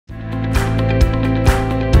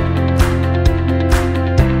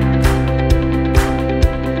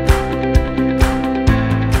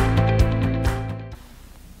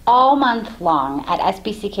all month long at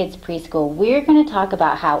SBCkids Preschool, we're going to talk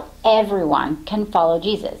about how everyone can follow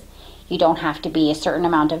Jesus. You don't have to be a certain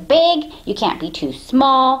amount of big. You can't be too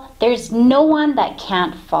small. There's no one that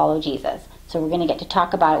can't follow Jesus. So we're going to get to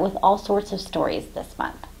talk about it with all sorts of stories this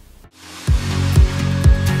month.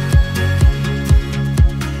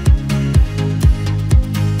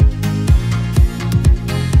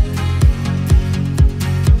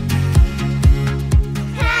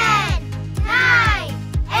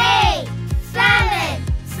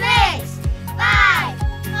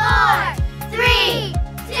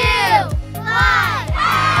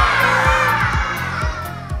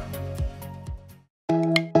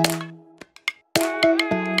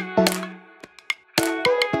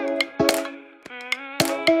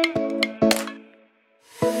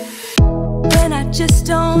 Just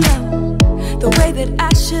don't know the way that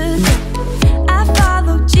I should go. I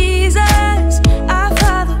follow Jesus, I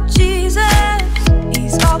follow Jesus.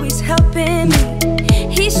 He's always helping me,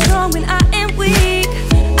 he's strong when I am weak.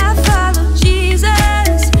 I follow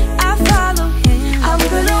Jesus, I follow him. I'm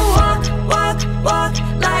gonna walk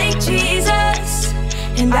like Jesus,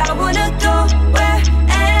 and I wanna go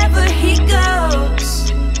wherever he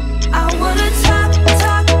goes. I wanna talk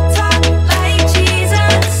like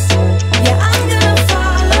Jesus. Yeah, I'm gonna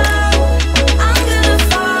follow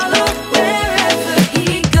wherever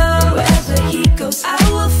he goes. Wherever he goes, I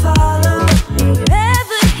will follow.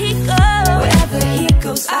 Wherever he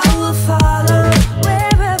goes, I will follow.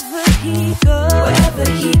 Wherever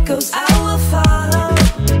he goes, I will follow.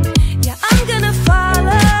 Yeah, I'm gonna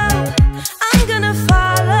follow.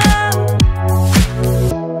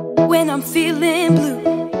 When I'm feeling blue,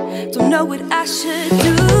 don't know what I should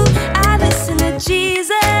do. I listen to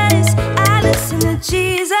Jesus, I listen to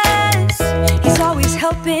Jesus. He's always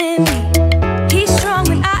helping me, he's strong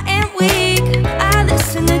when I am weak. I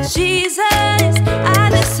listen to Jesus, I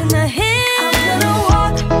listen to him. I'm gonna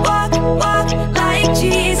walk like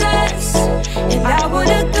Jesus, and I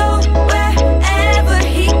wanna go wherever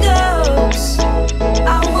he goes.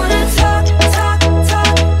 I wanna talk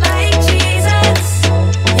like Jesus.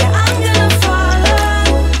 Yeah, I'm gonna follow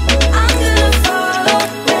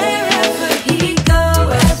wherever he goes.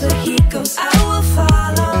 Wherever he goes, I will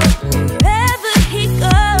follow. Wherever he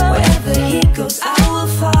goes, I will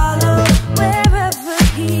follow. Wherever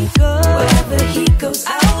he goes, I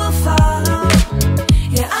will follow.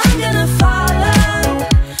 Yeah, I'm gonna follow.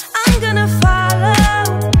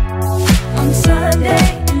 On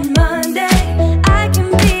Sunday and Monday, I can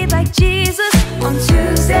be like Jesus. On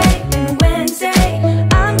Tuesday and Wednesday,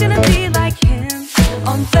 I'm gonna be like him.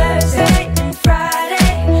 On Thursday and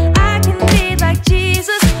Friday, I can be like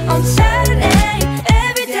Jesus. On Saturday,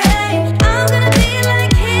 every day, I'm gonna be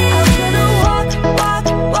like him. I'm gonna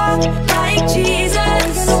walk like Jesus.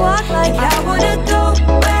 I'm gonna walk like I wanna go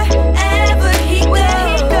wherever he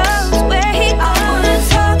goes. I wanna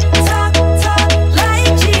talk like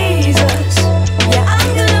Jesus. Yeah, I'm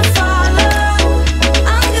gonna follow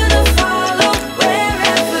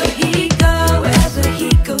wherever he goes. Wherever he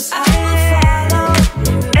goes, I will follow.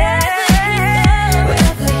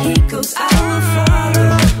 Wherever he goes, I will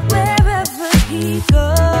follow. Wherever he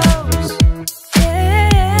goes.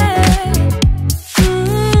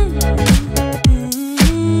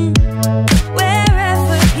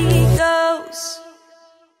 Wherever he goes.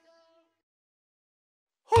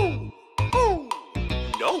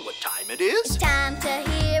 You know what time it is? Time to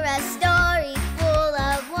hear a story full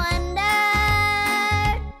of wonder.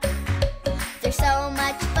 There's so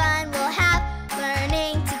much fun we'll have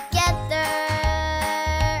learning together.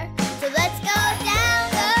 So let's go down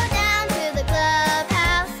to the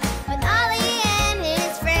clubhouse with Ollie and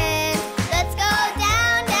his friends. Let's go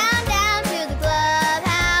down to the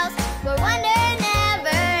clubhouse where wonder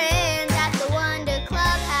never ends at the Wonder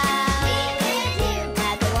Clubhouse.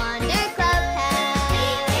 At the Wonder Clubhouse.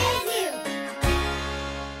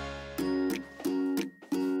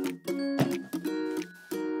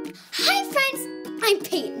 Hi friends, I'm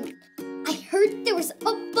Peyton. I heard there was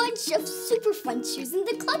a bunch of super fun shoes in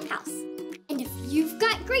the clubhouse. And if you've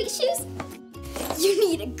got great shoes, you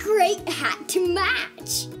need a great hat to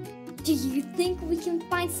match. Do you think we can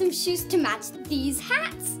find some shoes to match these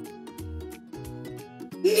hats?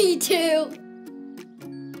 Me too.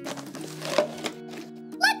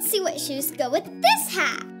 Let's see what shoes go with this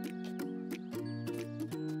hat.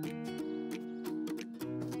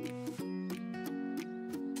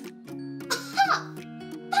 Aha!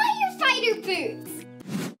 Firefighter boots.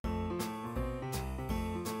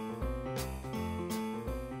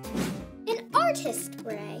 An artist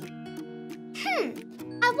gray.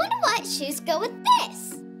 I wonder what shoes go with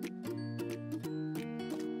this.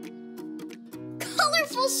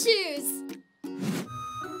 Colorful shoes!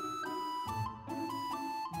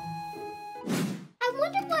 I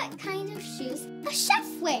wonder what kind of shoes a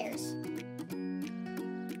chef wears.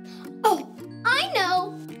 Oh, I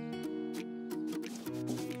know!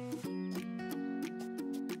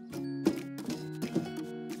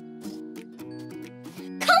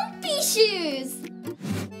 Comfy shoes!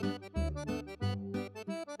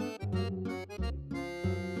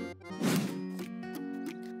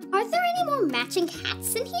 Are there any more matching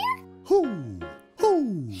hats in here? Hoo!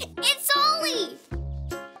 Hoo! It's Ollie!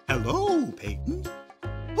 Hello, Peyton.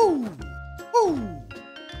 Hoo! Hoo!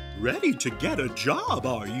 Ready to get a job,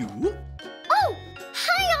 are you? Oh,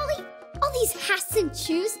 hi, Ollie! All these hats and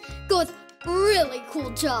shoes go with really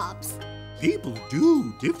cool jobs. People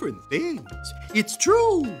do different things. It's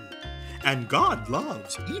true. And God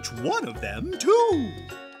loves each one of them, too.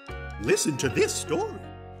 Listen to this story.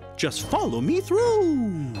 Just follow me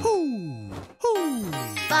through. Hoo! Hoo!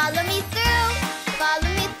 Follow me through, follow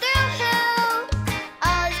me through, who?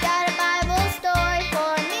 Ollie's got a Bible story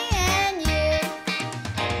for me and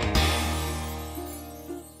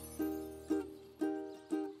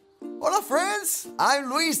you. Hola, friends. I'm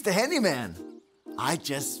Luis, the handyman. I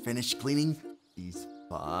just finished cleaning these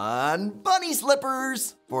fun bunny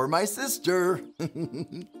slippers for my sister.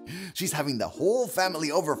 She's having the whole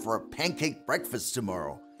family over for a pancake breakfast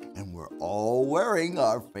tomorrow, and we're all wearing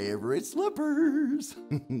our favorite slippers.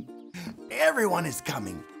 Everyone is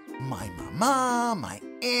coming. My mama, my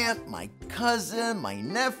aunt, my cousin, my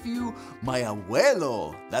nephew, my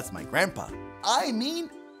abuelo. That's my grandpa. I mean,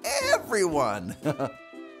 everyone.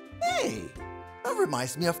 Hey, that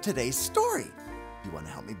reminds me of today's story. You want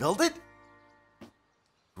to help me build it?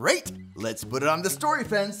 Great, let's put it on the story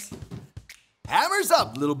fence. Hammers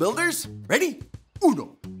up, little builders. Ready?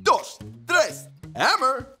 Uno, dos, tres,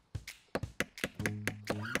 hammer.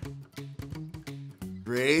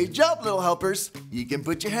 Great job, little helpers. You can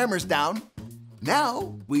put your hammers down.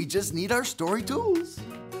 Now, we just need our story tools.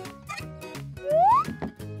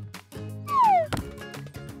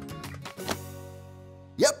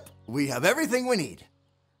 Yep, we have everything we need.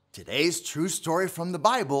 Today's true story from the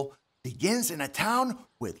Bible begins in a town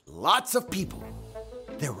with lots of people.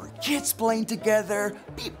 There were kids playing together,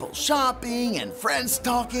 people shopping, and friends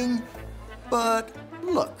talking. But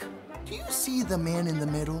look, do you see the man in the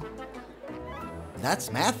middle?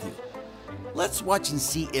 That's Matthew. Let's watch and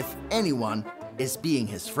see if anyone is being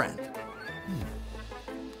his friend.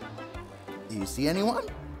 Do you see anyone?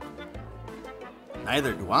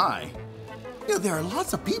 Neither do I. You know, there are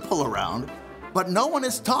lots of people around, but no one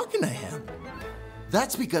is talking to him.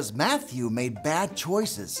 That's because Matthew made bad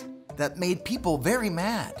choices that made people very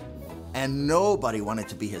mad, and nobody wanted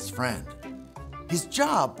to be his friend. His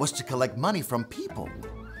job was to collect money from people,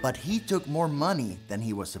 but he took more money than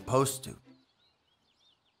he was supposed to.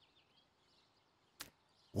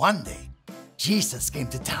 One day, Jesus came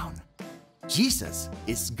to town. Jesus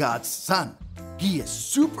is God's son. He is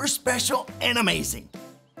super special and amazing.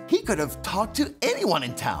 He could have talked to anyone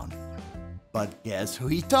in town. But guess who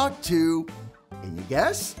he talked to? Can you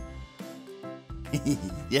guess?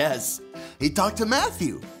 Yes, he talked to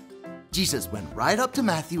Matthew. Jesus went right up to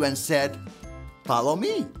Matthew and said, "Follow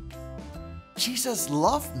me." Jesus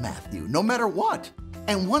loved Matthew no matter what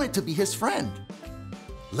and wanted to be his friend.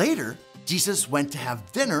 Later, Jesus went to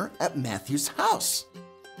have dinner at Matthew's house.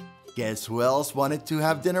 Guess who else wanted to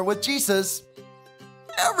have dinner with Jesus?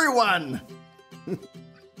 Everyone!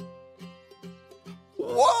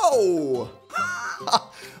 Whoa!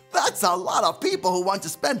 That's a lot of people who want to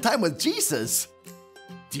spend time with Jesus.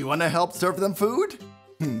 Do you want to help serve them food?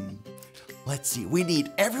 Let's see, we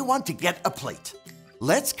need everyone to get a plate.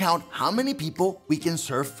 Let's count how many people we can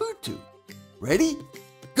serve food to. Ready?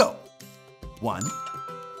 Go! 1,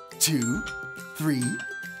 2, 3,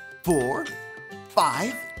 4,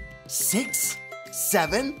 5, 6,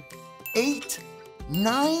 7, 8,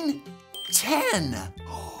 9, 10.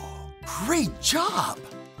 Oh, great job!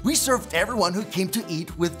 We served everyone who came to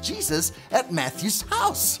eat with Jesus at Matthew's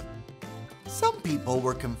house. Some people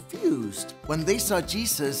were confused when they saw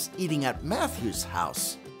Jesus eating at Matthew's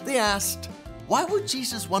house. They asked, why would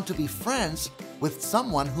Jesus want to be friends with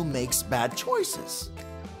someone who makes bad choices?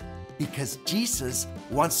 Because Jesus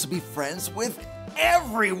wants to be friends with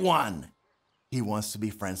everyone. He wants to be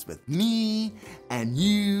friends with me, and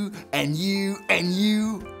you, and you, and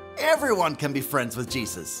you. Everyone can be friends with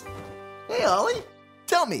Jesus. Hey, Ollie,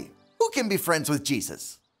 tell me, who can be friends with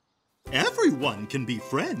Jesus? Everyone can be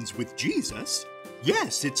friends with Jesus.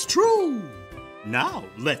 Yes, it's true. Now,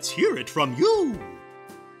 let's hear it from you.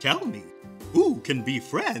 Tell me, who can be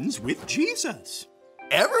friends with Jesus?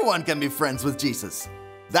 Everyone can be friends with Jesus.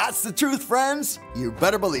 That's the truth, friends. You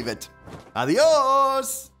better believe it.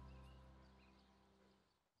 Adios!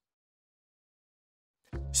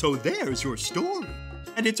 So there's your story,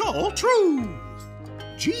 and it's all true.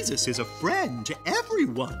 Jesus is a friend to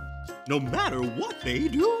everyone, no matter what they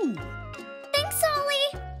do. Thanks,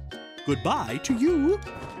 Ollie. Goodbye to you.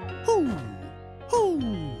 Hoo,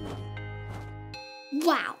 hoo.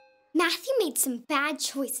 Wow, Matthew made some bad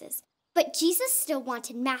choices, but Jesus still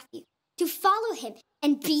wanted Matthew to follow him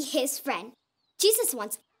and be his friend. Jesus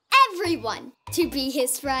wants everyone to be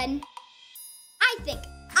his friend. I think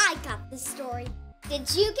I got the story. Did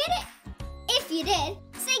you get it? If you did,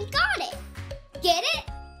 say got it. Get it?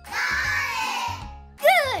 Got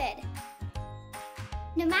it! Good!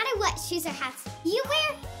 No matter what shoes or hats you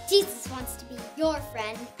wear, Jesus wants to be your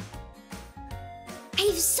friend. I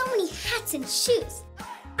have so many hats and shoes.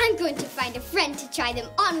 I'm going to find a friend to try them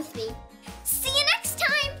on with me. See you next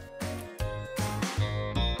time!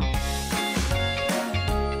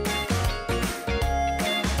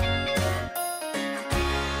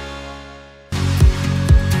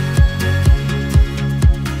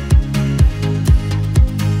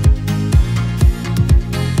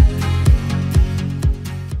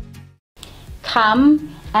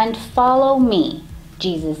 Come and follow me,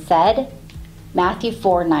 Jesus said. Matthew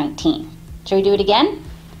 4:19. Shall we do it again?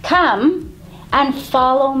 Come and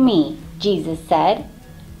follow me, Jesus said.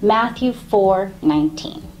 Matthew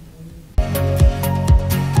 4:19.